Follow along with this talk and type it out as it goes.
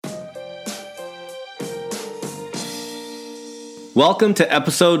Welcome to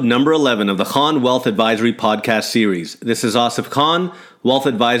episode number 11 of the Khan Wealth Advisory podcast series. This is Asif Khan, Wealth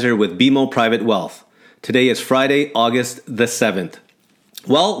Advisor with BMO Private Wealth. Today is Friday, August the 7th.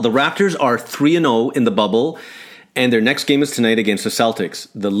 Well, the Raptors are 3-0 in the bubble, and their next game is tonight against the Celtics.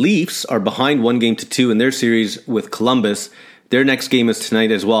 The Leafs are behind 1-2 in their series with Columbus. Their next game is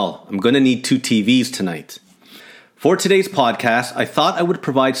tonight as well. I'm going to need 2 TVs tonight. For today's podcast, I thought I would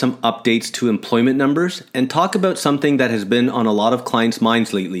provide some updates to employment numbers and talk about something that has been on a lot of clients'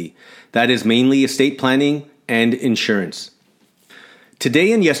 minds lately. That is mainly estate planning and insurance.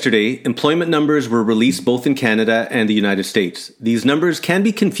 Today and yesterday, employment numbers were released both in Canada and the United States. These numbers can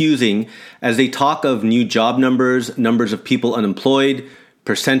be confusing as they talk of new job numbers, numbers of people unemployed,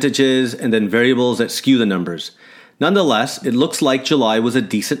 percentages, and then variables that skew the numbers. Nonetheless, it looks like July was a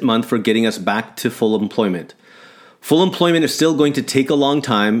decent month for getting us back to full employment. Full employment is still going to take a long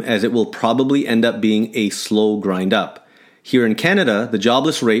time as it will probably end up being a slow grind up. Here in Canada, the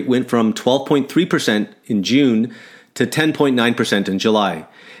jobless rate went from 12.3% in June to 10.9% in July.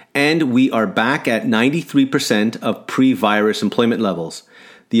 And we are back at 93% of pre-virus employment levels.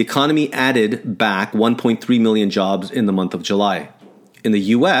 The economy added back 1.3 million jobs in the month of July. In the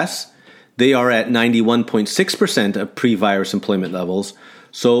US, they are at 91.6% of pre-virus employment levels,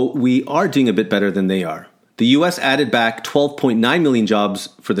 so we are doing a bit better than they are. The US added back 12.9 million jobs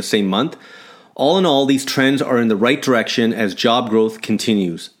for the same month. All in all, these trends are in the right direction as job growth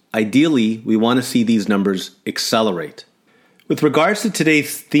continues. Ideally, we want to see these numbers accelerate. With regards to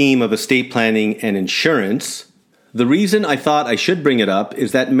today's theme of estate planning and insurance, the reason I thought I should bring it up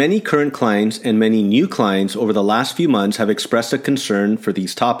is that many current clients and many new clients over the last few months have expressed a concern for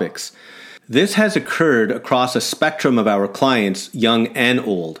these topics. This has occurred across a spectrum of our clients, young and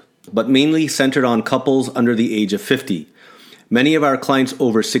old, but mainly centered on couples under the age of 50. Many of our clients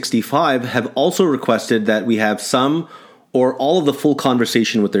over 65 have also requested that we have some or all of the full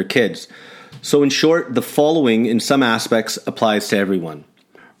conversation with their kids. So in short, the following in some aspects applies to everyone.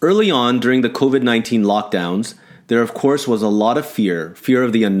 Early on during the COVID-19 lockdowns, there of course was a lot of fear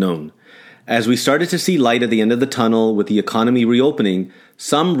of the unknown. As we started to see light at the end of the tunnel with the economy reopening,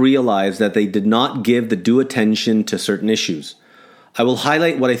 some realized that they did not give the due attention to certain issues. I will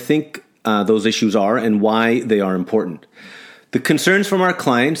highlight what I think those issues are and why they are important. The concerns from our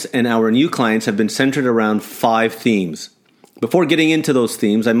clients and our new clients have been centered around 5 themes. Before getting into those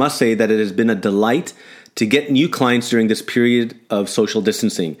themes, I must say that it has been a delight to get new clients during this period of social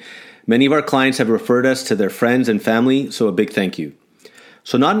distancing. Many of our clients have referred us to their friends and family, so a big thank you.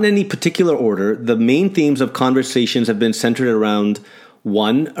 So not in any particular order, the main themes of conversations have been centered around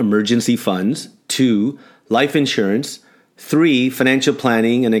 1, emergency funds, 2, life insurance, 3, financial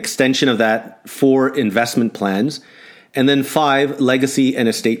planning, an extension of that, 4, investment plans, and then 5, legacy and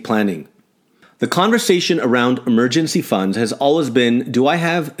estate planning. The conversation around emergency funds has always been, do I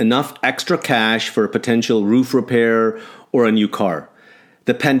have enough extra cash for a potential roof repair or a new car?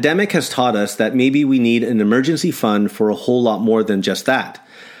 The pandemic has taught us that maybe we need an emergency fund for a whole lot more than just that.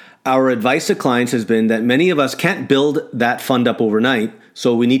 Our advice to clients has been that many of us can't build that fund up overnight,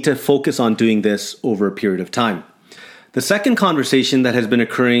 so we need to focus on doing this over a period of time. The second conversation that has been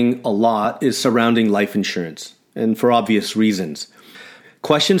occurring a lot is surrounding life insurance, and for obvious reasons.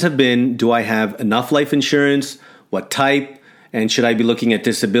 Questions have been, do I have enough life insurance? What type? And should I be looking at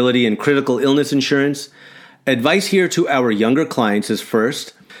disability and critical illness insurance? Advice here to our younger clients is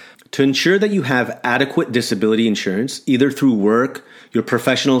first, to ensure that you have adequate disability insurance, either through work, your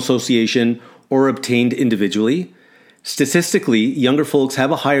professional association, or obtained individually. Statistically, younger folks have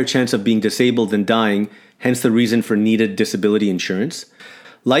a higher chance of being disabled than dying, hence the reason for needed disability insurance.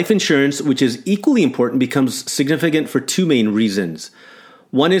 Life insurance, which is equally important, becomes significant for 2 main reasons.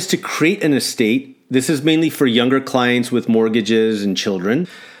 One is to create an estate. This is mainly for younger clients with mortgages and children.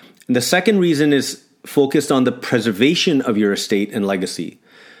 And the second reason is focused on the preservation of your estate and legacy.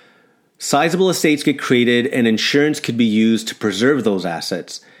 Sizable estates get created and insurance could be used to preserve those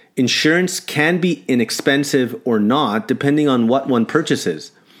assets. Insurance can be inexpensive or not, depending on what one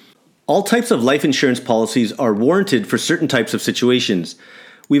purchases. All types of life insurance policies are warranted for certain types of situations.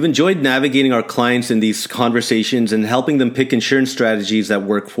 We've enjoyed navigating our clients in these conversations and helping them pick insurance strategies that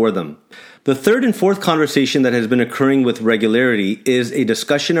work for them. The third and fourth conversation that has been occurring with regularity is a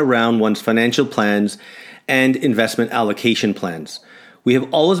discussion around one's financial plans and investment allocation plans. We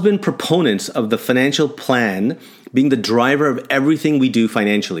have always been proponents of the financial plan being the driver of everything we do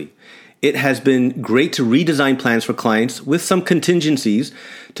financially. It has been great to redesign plans for clients with some contingencies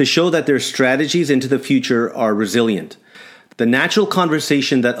to show that their strategies into the future are resilient. The natural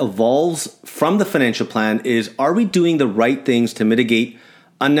conversation that evolves from the financial plan is, are we doing the right things to mitigate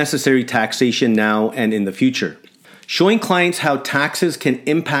unnecessary taxation now and in the future? Showing clients how taxes can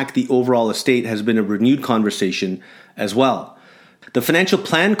impact the overall estate has been a renewed conversation as well. The financial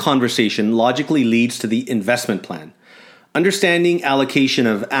plan conversation logically leads to the investment plan. Understanding allocation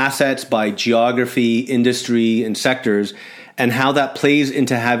of assets by geography, industry, and sectors, and how that plays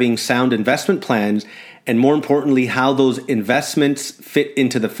into having sound investment plans, and more importantly, how those investments fit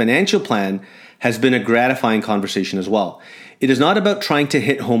into the financial plan has been a gratifying conversation as well. It is not about trying to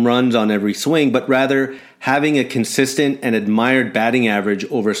hit home runs on every swing, but rather having a consistent and admired batting average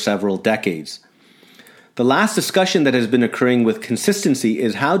over several decades. The last discussion that has been occurring with consistency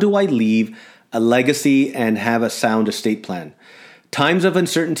is how do I leave a legacy and have a sound estate plan? Times of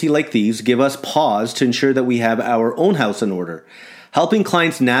uncertainty like these give us pause to ensure that we have our own house in order. Helping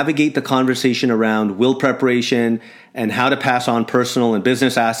clients navigate the conversation around will preparation and how to pass on personal and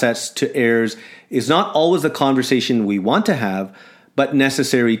business assets to heirs is not always the conversation we want to have, but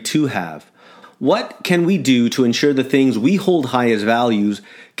necessary to have. What can we do to ensure the things we hold high as values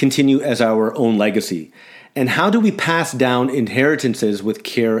continue as our own legacy? And how do we pass down inheritances with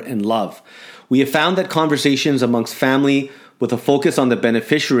care and love? We have found that conversations amongst family with a focus on the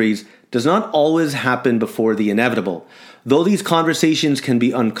beneficiaries does not always happen before the inevitable. Though these conversations can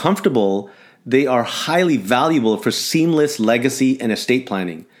be uncomfortable, they are highly valuable for seamless legacy and estate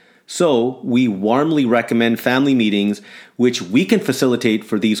planning. So we warmly recommend family meetings, which we can facilitate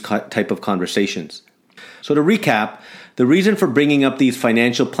for these type of conversations. So to recap, the reason for bringing up these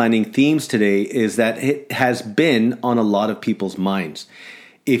financial planning themes today is that it has been on a lot of people's minds.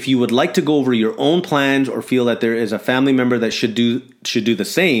 If you would like to go over your own plans or feel that there is a family member that should do the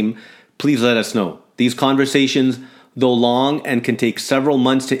same, please let us know. These conversations, though long and can take several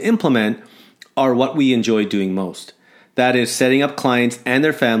months to implement, are what we enjoy doing most. That is setting up clients and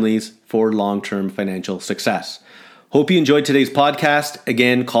their families for long-term financial success. Hope you enjoyed today's podcast.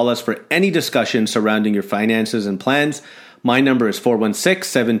 Again, call us for any discussion surrounding your finances and plans. My number is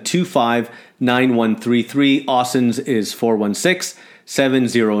 416-725-9133. Austin's is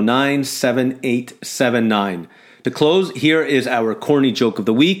 416-709-7879. To close, here is our corny joke of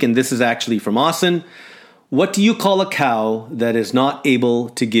the week, and this is actually from Austin. What do you call a cow that is not able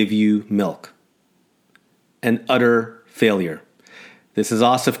to give you milk? An utter failure. This is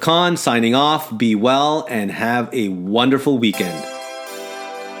Asif Khan signing off. Be well and have a wonderful weekend.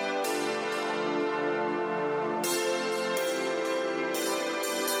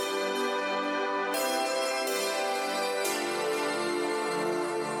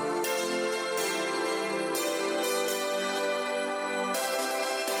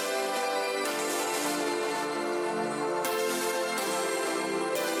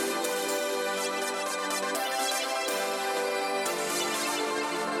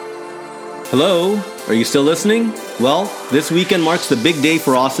 Hello, are you still listening? Well, this weekend marks the big day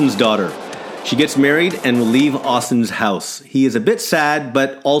for Austin's daughter. She gets married and will leave Austin's house. He is a bit sad,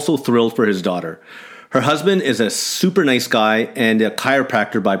 but also thrilled for his daughter. Her husband is a super nice guy and a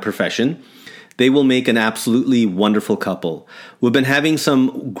chiropractor by profession. They will make an absolutely wonderful couple. We've been having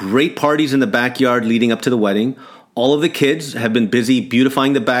some great parties in the backyard leading up to the wedding. All of the kids have been busy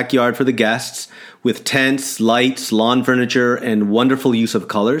beautifying the backyard for the guests with tents, lights, lawn furniture, and wonderful use of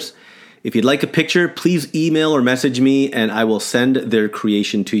colors. If you'd like a picture, please email or message me and I will send their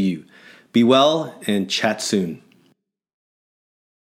creation to you. Be well and chat soon.